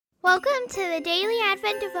Welcome to the Daily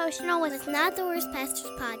Advent Devotional with Not the Worst Pastors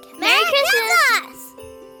Podcast. Merry Christmas!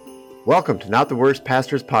 Welcome to Not the Worst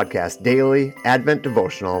Pastors Podcast Daily Advent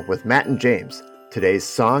Devotional with Matt and James. Today's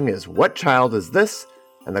song is What Child Is This?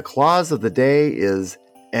 And the clause of the day is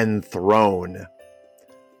Enthroned.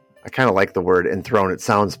 I kind of like the word enthroned. It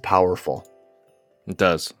sounds powerful. It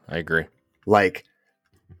does. I agree. Like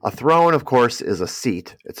a throne, of course, is a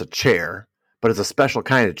seat. It's a chair, but it's a special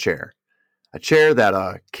kind of chair. A chair that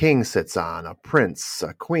a king sits on, a prince,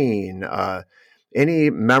 a queen, any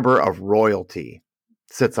member of royalty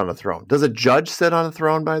sits on a throne. Does a judge sit on a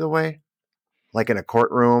throne, by the way? Like in a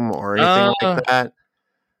courtroom or anything like that?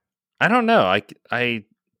 I don't know. I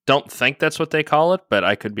don't think that's what they call it, but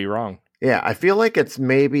I could be wrong. Yeah, I feel like it's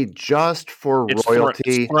maybe just for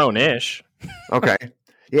royalty. It's throne-ish. Okay.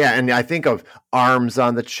 Yeah, and I think of arms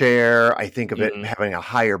on the chair. I think of it having a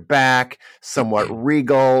higher back, somewhat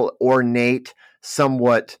regal, ornate,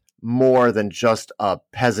 somewhat more than just a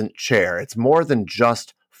peasant chair. It's more than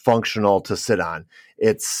just functional to sit on.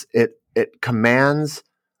 It commands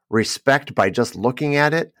respect by just looking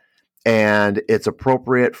at it, and it's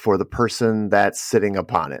appropriate for the person that's sitting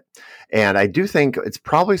upon it. And I do think it's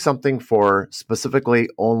probably something for specifically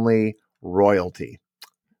only royalty.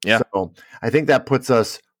 Yeah. So I think that puts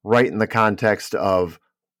us right in the context of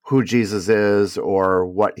who Jesus is or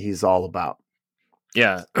what he's all about.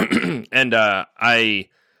 Yeah. And I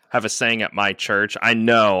have a saying at my church. I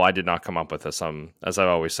know I did not come up with this. As I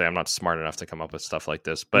always say, I'm not smart enough to come up with stuff like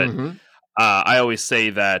this. But I always say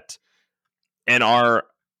that in our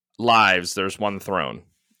lives, there's one throne.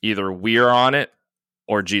 Either we are on it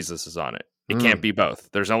or Jesus is on it. It can't be both.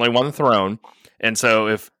 There's only one throne. And so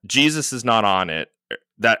if Jesus is not on it,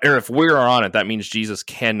 or if we are on it, that means Jesus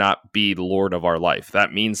cannot be Lord of our life.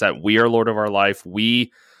 That means that we are Lord of our life.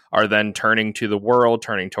 We are then turning to the world,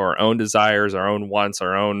 turning to our own desires, our own wants,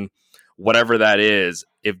 our own whatever that is.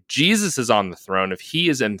 If Jesus is on the throne, if he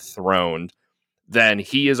is enthroned, then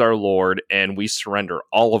he is our Lord, and we surrender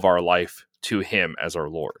all of our life to him as our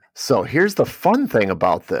Lord. So here's the fun thing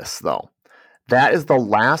about this, though. That is the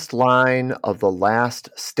last line of the last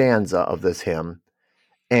stanza of this hymn.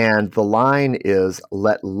 And the line is,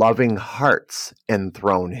 let loving hearts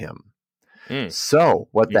enthrone him. So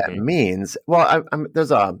what that means, well,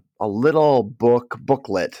 there's a little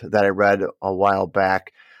booklet that I read a while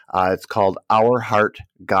back. It's called Our Heart,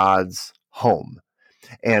 God's Home.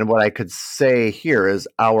 And what I could say here is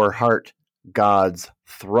our heart, God's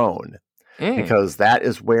throne, because that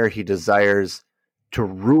is where he desires to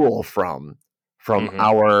rule from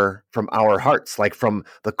our hearts, like from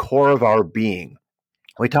the core of our being.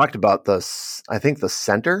 We talked about this, I think, the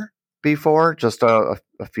center before, just a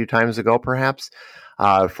few times ago, perhaps,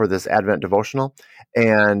 for this Advent devotional.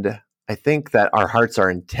 And I think that our hearts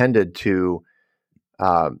are intended to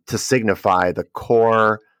signify the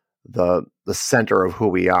core, the center of who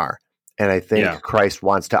we are. And I think Christ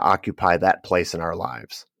wants to occupy that place in our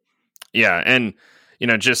lives. Yeah, and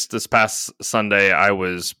just this past Sunday, I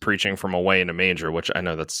was preaching from Away in a Manger, which I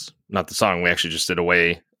know that's not the song. We actually just did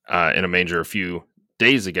Away in a Manger a few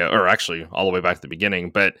days ago, or actually all the way back to the beginning.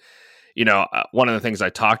 But, one of the things I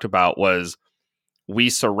talked about was we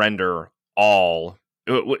surrender all.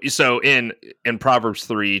 So in Proverbs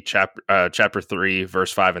 3, chapter 3,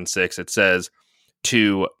 verse 5 and 6, it says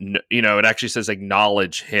it actually says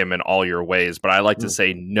acknowledge him in all your ways, but I like to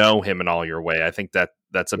say know him in all your way. I think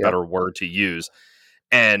that's a better word to use.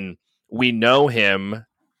 And we know him,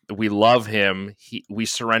 we love him, we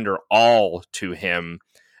surrender all to him,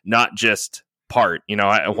 not just part.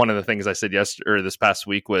 One of the things I said this past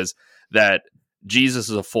week was that Jesus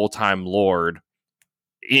is a full-time Lord.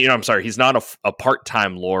 He's not a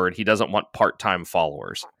part-time Lord. He doesn't want part-time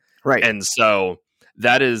followers. Right. And so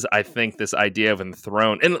that is, I think, this idea of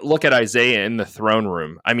enthroned. And look at Isaiah in the throne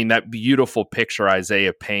room. I mean, that beautiful picture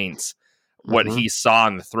Isaiah paints, what he saw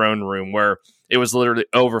in the throne room, where it was literally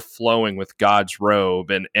overflowing with God's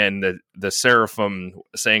robe and the seraphim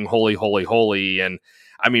saying, holy, holy, holy. And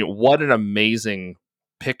I mean, what an amazing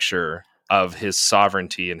picture of his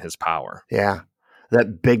sovereignty and his power. Yeah,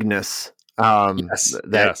 that bigness,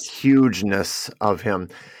 hugeness of him.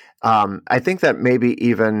 I think that maybe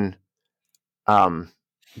even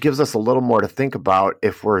gives us a little more to think about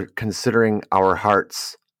if we're considering our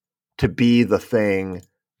hearts to be the thing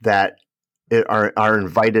that are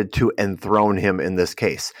invited to enthrone him in this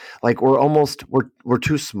case. Like we're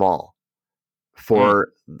too small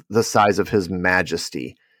for the size of his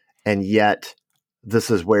majesty, and yet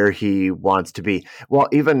this is where he wants to be. Well,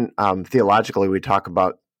 even theologically, we talk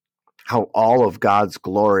about how all of God's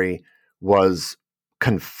glory was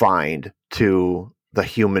confined to the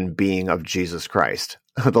human being of Jesus Christ.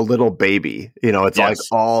 the little baby. It's like Yes.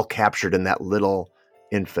 all captured in that little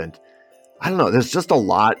infant. I don't know. There's just a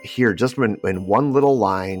lot here, just in one little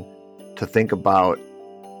line, to think about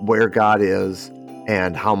where God is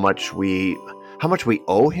and how much we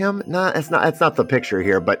owe Him. It's not the picture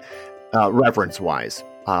here, but reverence wise,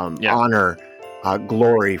 honor,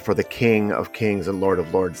 glory for the King of Kings and Lord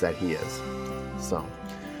of Lords that He is. So,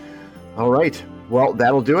 all right. Well,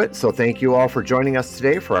 that'll do it. So thank you all for joining us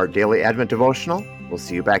today for our daily Advent devotional. We'll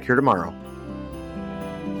see you back here tomorrow.